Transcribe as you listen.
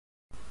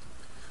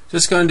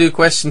Just going to do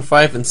question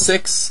 5 and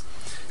 6.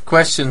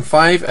 Question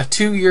 5, a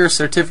 2-year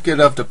certificate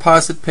of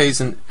deposit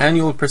pays an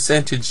annual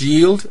percentage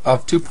yield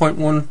of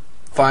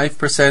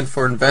 2.15%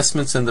 for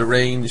investments in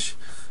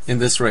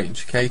this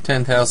range, okay,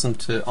 10,000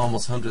 to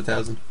almost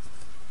 100,000.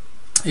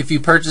 If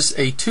you purchase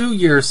a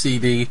 2-year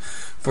CD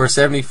for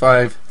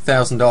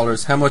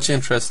 $75,000, how much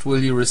interest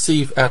will you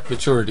receive at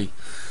maturity?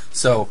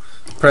 So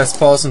press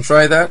pause and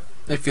try that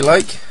if you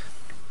like.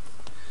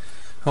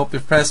 Hope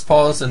you've pressed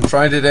pause and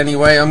tried it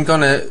anyway. I'm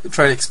going to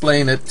try to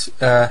explain it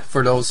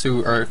for those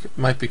who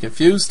might be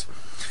confused.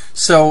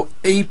 So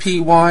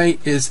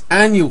APY is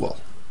annual,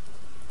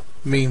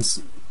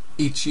 means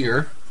each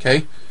year,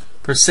 okay?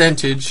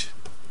 Percentage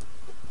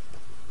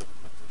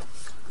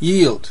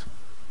yield,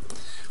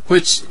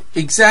 which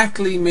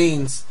exactly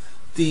means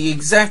the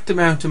exact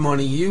amount of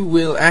money you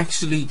will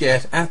actually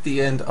get at the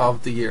end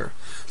of the year.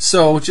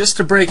 So just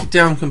to break it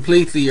down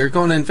completely, you're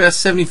going to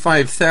invest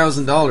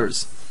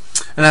 $75,000.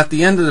 And at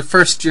the end of the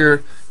first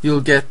year,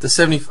 you'll get the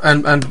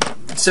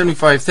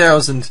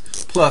 75,000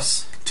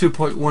 plus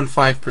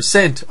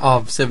 2.15%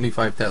 of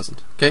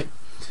 75,000. Okay,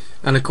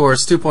 and of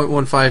course,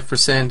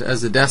 2.15%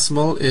 as a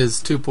decimal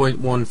is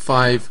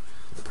 2.15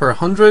 per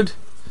 100,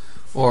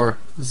 or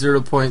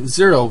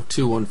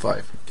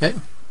 0.0215. Okay,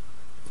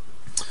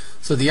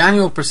 so the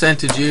annual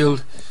percentage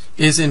yield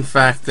is in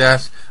fact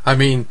that. I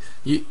mean,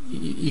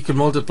 you can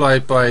multiply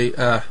it by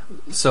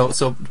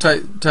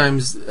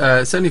times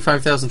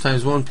 75,000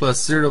 times 1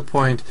 plus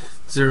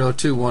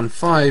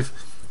 0.0215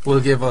 will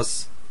give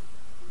us,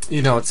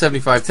 it's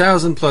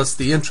 75,000 plus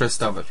the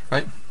interest of it,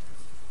 right?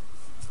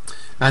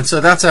 And so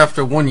that's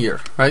after 1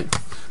 year, right?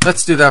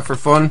 Let's do that for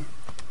fun.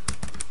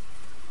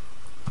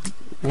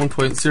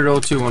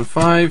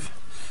 1.0215,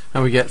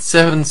 and we get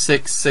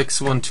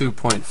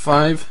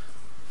 76612.5.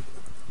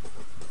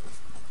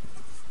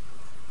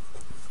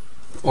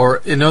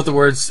 Or in other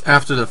words,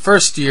 after the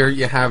first year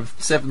you have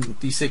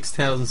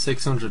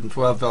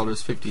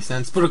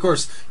 $76,612.50. But of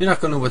course, you're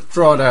not going to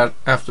withdraw that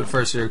after the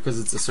first year because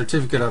it's a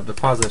certificate of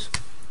deposit.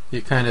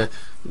 You're kind of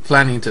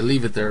planning to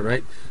leave it there,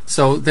 right?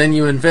 So then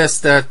you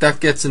invest that. That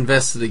gets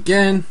invested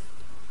again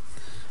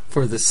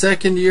for the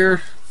second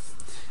year,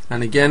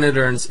 and again it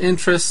earns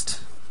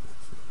interest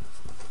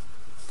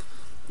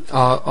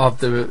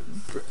of the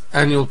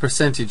annual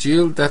percentage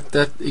yield.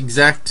 That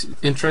exact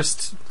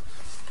interest.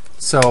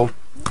 So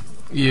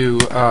you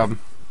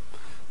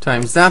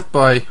times that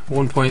by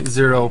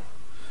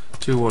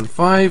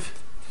 1.0215,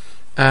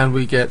 and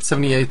we get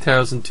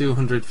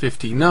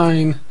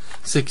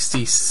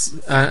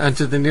 78,259.60, and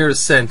to the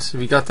nearest cent.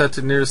 We got that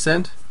to the nearest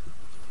cent.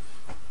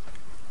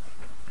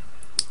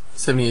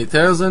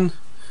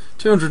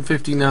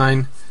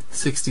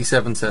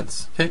 78,259.67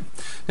 cents. Okay.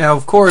 Now,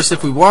 of course,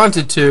 if we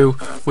wanted to,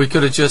 we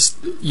could have just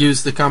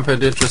used the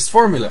compound interest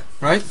formula,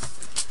 right?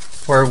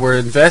 Where we're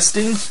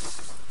investing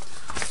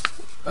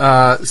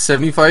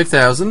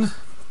 75,000,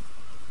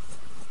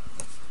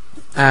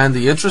 and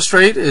the interest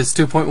rate is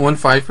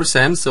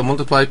 2.15%, so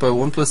multiplied by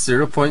 1 plus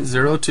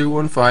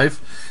 0.0215,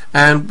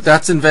 and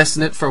that's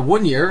investing it for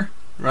 1 year,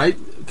 right?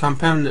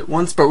 Compound it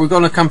once, but we're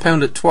going to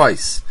compound it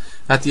twice,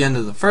 at the end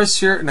of the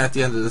first year and at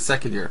the end of the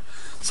second year.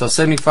 So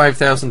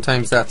 75,000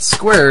 times that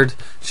squared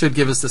should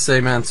give us the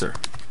same answer.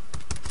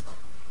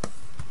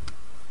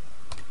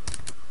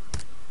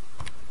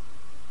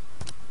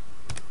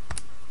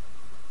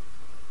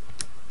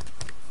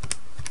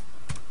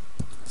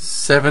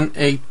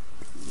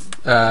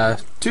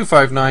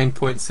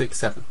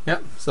 259.67. Yeah,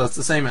 so it's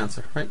the same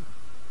answer, right?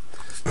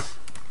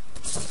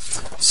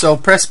 So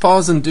press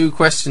pause and do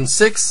question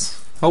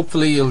 6.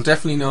 Hopefully you'll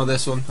definitely know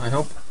this one, I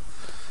hope.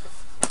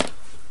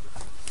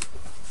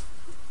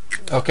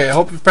 Okay, I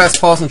hope you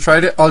pressed pause and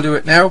tried it. I'll do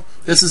it now.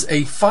 This is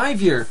a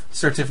 5-year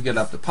certificate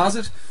of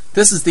deposit.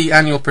 This is the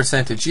annual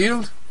percentage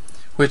yield,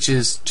 which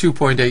is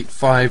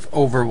 2.85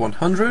 over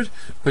 100,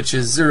 which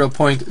is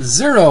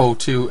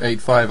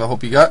 0.0285. I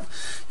hope you got.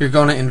 You're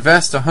going to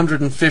invest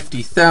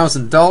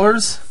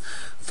 $150,000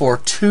 for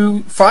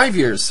 5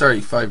 years. Sorry,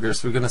 5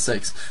 years, for goodness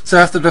sakes. So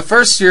after the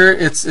first year,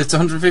 it's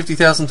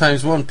 150,000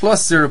 times 1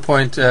 plus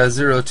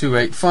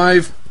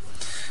 0.0285.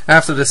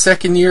 After the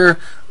second year,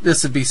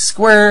 this would be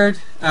squared.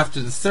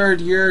 After the third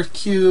year,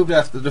 cubed.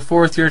 After the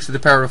fourth year, to the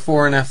power of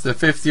 4, and after the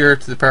fifth year,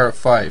 to the power of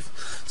 5.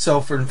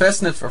 So for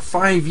investing it for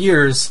 5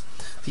 years,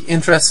 the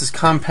interest is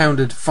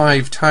compounded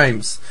 5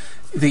 times.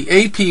 The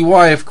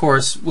APY, of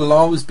course, will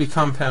always be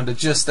compounded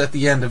just at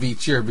the end of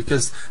each year,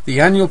 because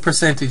the annual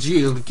percentage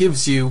yield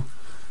gives you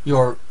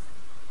your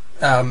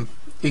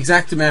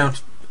exact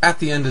amount at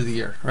the end of the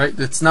year, right?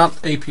 It's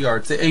not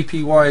APR. The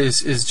APY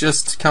is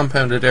just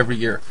compounded every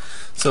year.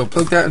 So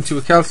plug that into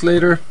a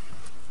calculator,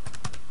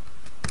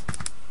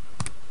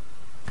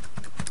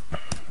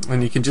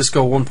 and you can just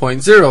go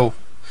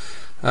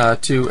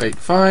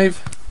 1.0285.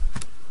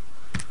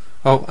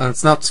 Oh, and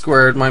it's not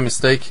squared, my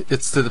mistake.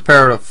 It's to the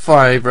power of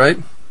 5, right?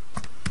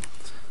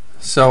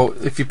 So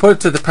if you put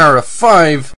it to the power of 5,